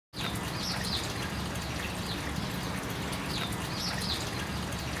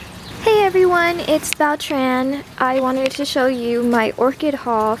everyone, it's Baotran. I wanted to show you my orchid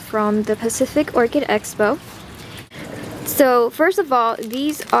haul from the Pacific Orchid Expo. So first of all,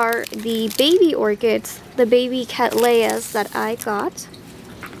 these are the baby orchids, the baby cattleyas that I got.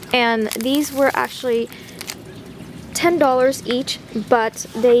 And these were actually $10 each, but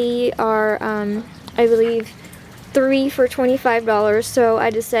they are, I believe, 3 for $25, so I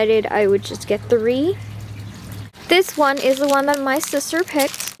decided I would just get 3. This one is the one that my sister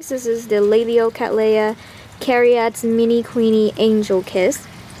picked. This is the Labial Cattleya Cariat's Mini Queenie Angel Kiss.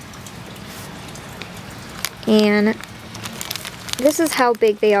 And this is how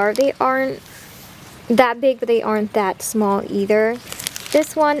big they are. They aren't that big, but they aren't that small either.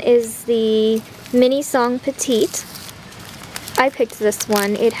 This one is the Mini Song Petite. I picked this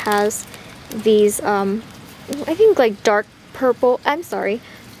one. It has these, I think like dark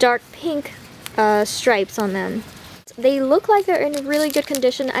pink stripes on them. They look like they're in really good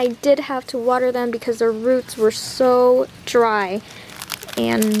condition. I did have to water them because their roots were so dry.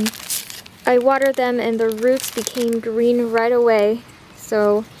 And I watered them and the roots became green right away.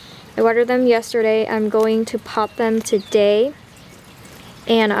 So I watered them yesterday. I'm going to pot them today.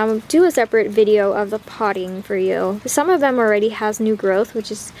 And I'll do a separate video of the potting for you. Some of them already has new growth, which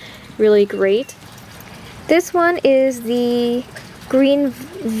is really great. This one is the Green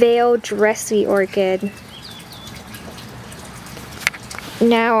Veil Dressy Orchid.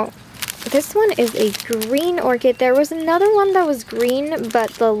 Now, this one is a green orchid. There was another one that was green,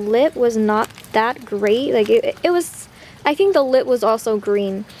 but the lip was not that great. Like it was, I think the lip was also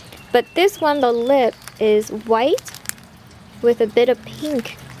green. But this one, the lip is white with a bit of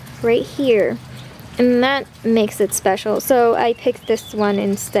pink right here. And that makes it special. So I picked this one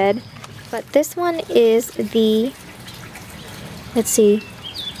instead. But this one is the, let's see,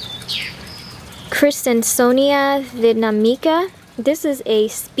 Christensonia vietnamica. This is a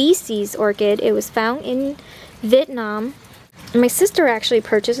species orchid. It was found in Vietnam. My sister actually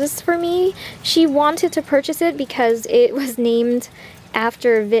purchased this for me. She wanted to purchase it because it was named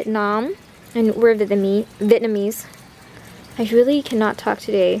after Vietnam, and we're Vietnamese. I really cannot talk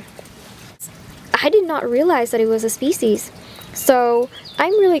today. I did not realize that it was a species. So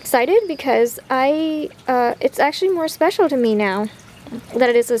I'm really excited because it's actually more special to me now that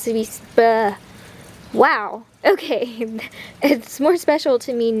it is a species. Wow. Okay, it's more special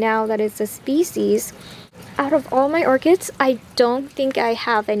to me now that it's a species. Out of all my orchids, I don't think I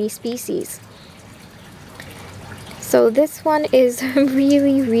have any species. So this one is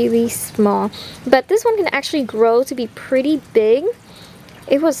really, really small. But this one can actually grow to be pretty big.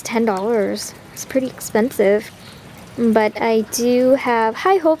 It was $10. It's pretty expensive. But I do have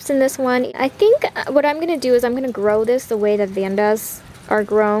high hopes in this one. I think what I'm going to do is I'm going to grow this the way that Vandas are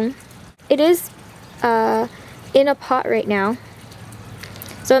grown. It is in a pot right now.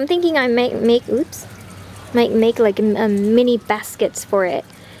 So I'm thinking I might make like a mini baskets for it.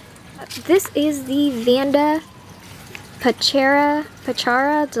 This is the Vanda Pachara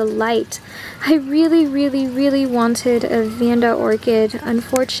Delight. I really, really, really wanted a Vanda orchid.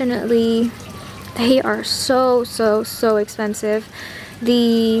 Unfortunately, they are so expensive.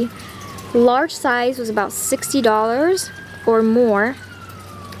 The large size was about $60 or more.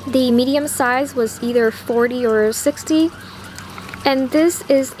 The medium size was either $40 or $60. And this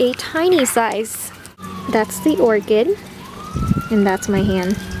is a tiny size. That's the orchid. And that's my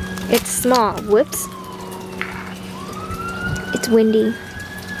hand. It's small. Whoops. It's windy.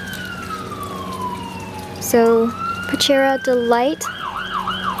 So, Pachara Delight.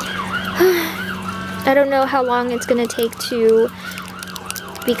 I don't know how long it's gonna take to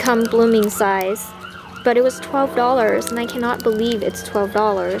become blooming size, but it was $12 and I cannot believe it's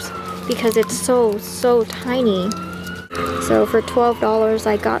 $12 because it's so tiny. So for $12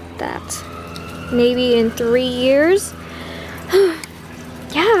 I got that. Maybe in 3 years.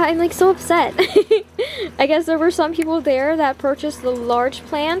 Yeah, I'm like so upset. I guess there were some people there that purchased the large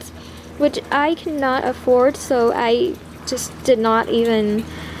plants, which I cannot afford, so I just did not even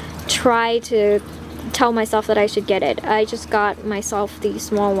try to tell myself that I should get it. I just got myself the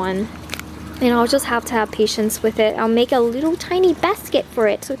small one. And I'll just have to have patience with it. I'll make a little tiny basket for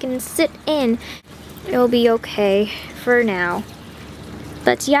it so it can sit in. It'll be okay for now.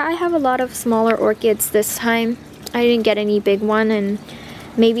 But yeah, I have a lot of smaller orchids this time. I didn't get any big one, and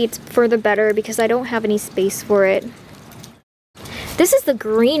maybe it's for the better because I don't have any space for it. This is the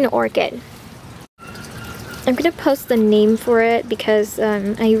green orchid. I'm gonna post the name for it because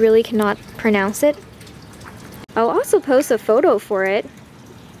I really cannot pronounce it. I'll also post a photo for it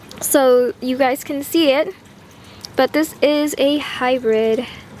so you guys can see it. But this is a hybrid,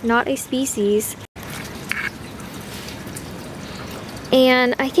 not a species.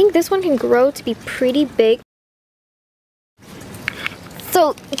 And I think this one can grow to be pretty big.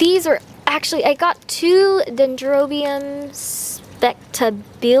 So these are actually, I got 2 Dendrobium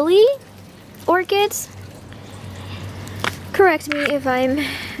spectabile orchids. Correct me if I'm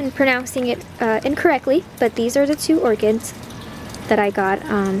pronouncing it incorrectly, but these are the 2 orchids that I got.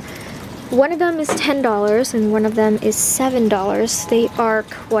 One of them is $10 and one of them is $7. They are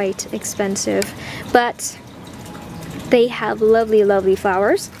quite expensive, but they have lovely, lovely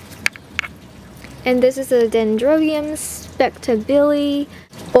flowers. And this is a Dendrobium spectabile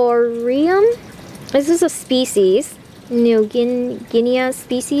aureum. This is a species, New Guinea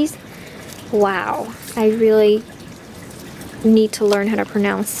species. Wow, I really need to learn how to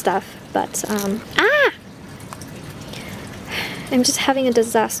pronounce stuff, but I'm just having a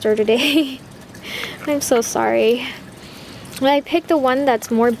disaster today. I'm so sorry. I picked the one that's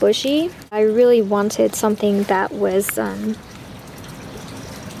more bushy. I really wanted something that was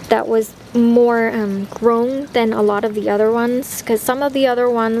more grown than a lot of the other ones, because some of the other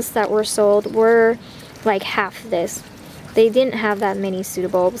ones that were sold were like half this. They didn't have that many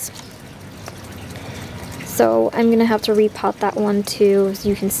pseudobulbs. So I'm gonna have to repot that one too. As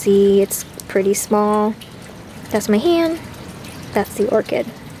you can see, it's pretty small. That's my hand. That's the orchid.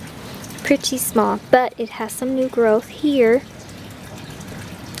 Pretty small, but it has some new growth here.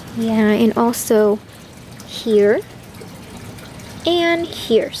 Yeah, and also here and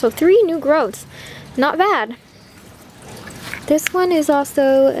here. So 3 new growths. Not bad. This one is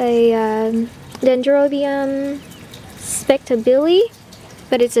also a Dendrobium spectabile,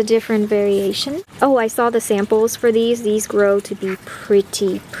 but it's a different variation. Oh, I saw the samples for these. These grow to be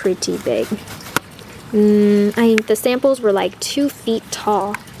pretty big. I think the samples were like 2 feet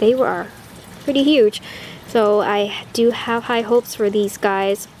tall. They were pretty huge. So I do have high hopes for these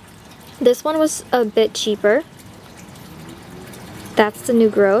guys. This one was a bit cheaper. That's the new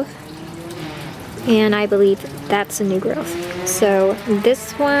growth. And I believe that's a new growth. So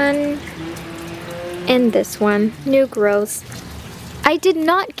this one and this one, new growths. I did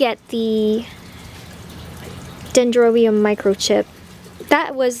not get the Dendrobium microchip.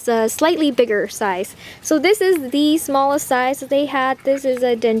 That was a slightly bigger size. So this is the smallest size they had. This is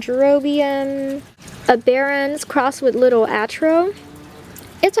a Dendrobium aberrans crossed with little atro.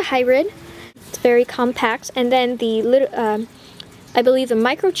 It's a hybrid. It's very compact. And then the little, I believe the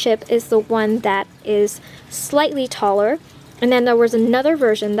microchip is the one that is slightly taller. And then there was another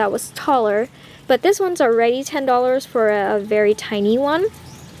version that was taller. But this one's already $10 for a very tiny one.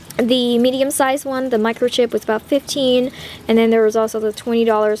 The medium-sized one, the microchip, was about $15, and then there was also the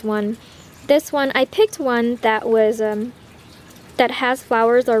 $20 one. This one, I picked one that was that has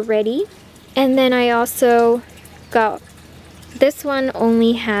flowers already, and then I also got this one.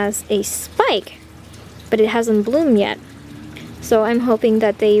 Only has a spike, but it hasn't bloomed yet. So I'm hoping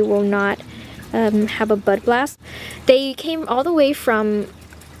that they will not have a bud blast. They came all the way from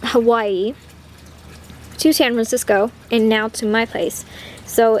Hawaii to San Francisco and now to my place.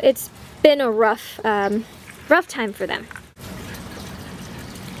 So it's been a rough time for them.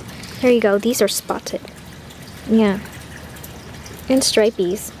 There you go. These are spotted. Yeah. And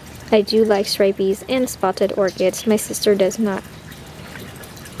stripies. I do like stripies and spotted orchids. My sister does not.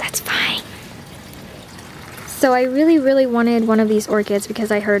 That's fine. So I really wanted one of these orchids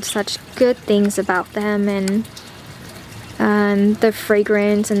because I heard such good things about them, and the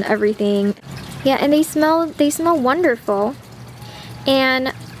fragrance and everything. Yeah, and they smell wonderful.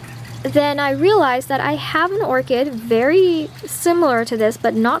 And then I realized that I have an orchid very similar to this,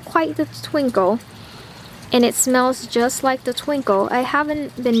 but not quite the twinkle. And it smells just like the twinkle. I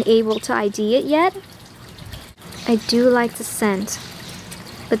haven't been able to ID it yet. I do like the scent.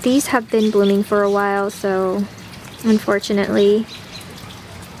 But these have been blooming for a while, so unfortunately,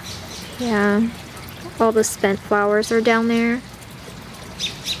 yeah, all the spent flowers are down there.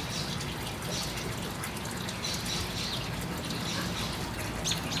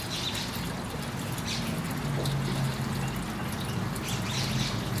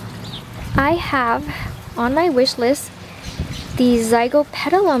 I have on my wish list the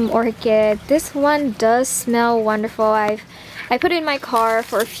Zygopetalum orchid. This one does smell wonderful. I put it in my car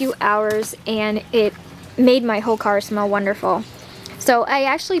for a few hours and it made my whole car smell wonderful. So I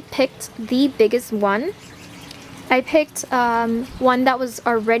actually picked the biggest one. I picked one that was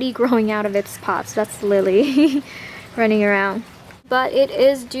already growing out of its pots. That's Lily running around. But it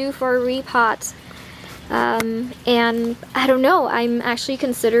is due for a repot. And I don't know, I'm actually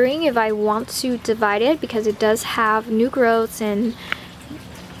considering if I want to divide it because it does have new growths and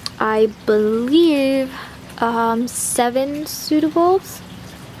I believe 7 pseudobulbs.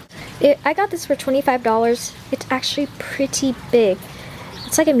 I got this for $25. It's actually pretty big.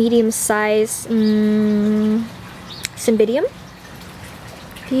 It's like a medium size cymbidium.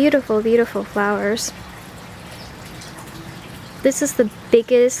 Beautiful, beautiful flowers. This is the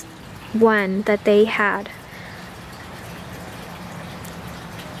biggest one that they had.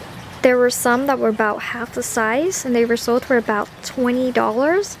 There were some that were about half the size and they were sold for about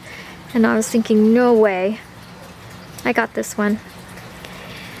 $20. And I was thinking, no way. I got this one.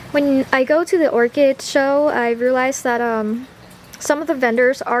 When I go to the orchid show, I realized that some of the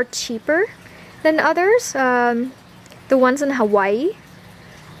vendors are cheaper than others. The ones in Hawaii.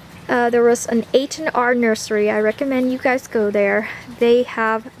 There was an H&R nursery. I recommend you guys go there. They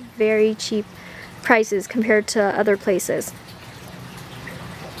have very cheap prices compared to other places.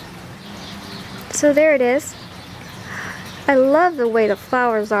 So there it is. I love the way the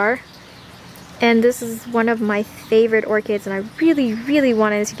flowers are. And this is one of my favorite orchids and I really, really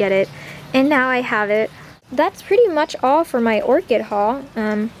wanted to get it. And now I have it. That's pretty much all for my orchid haul.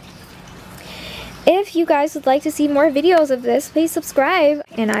 If you guys would like to see more videos of this, please subscribe.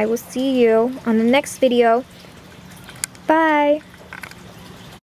 And I will see you on the next video. Bye!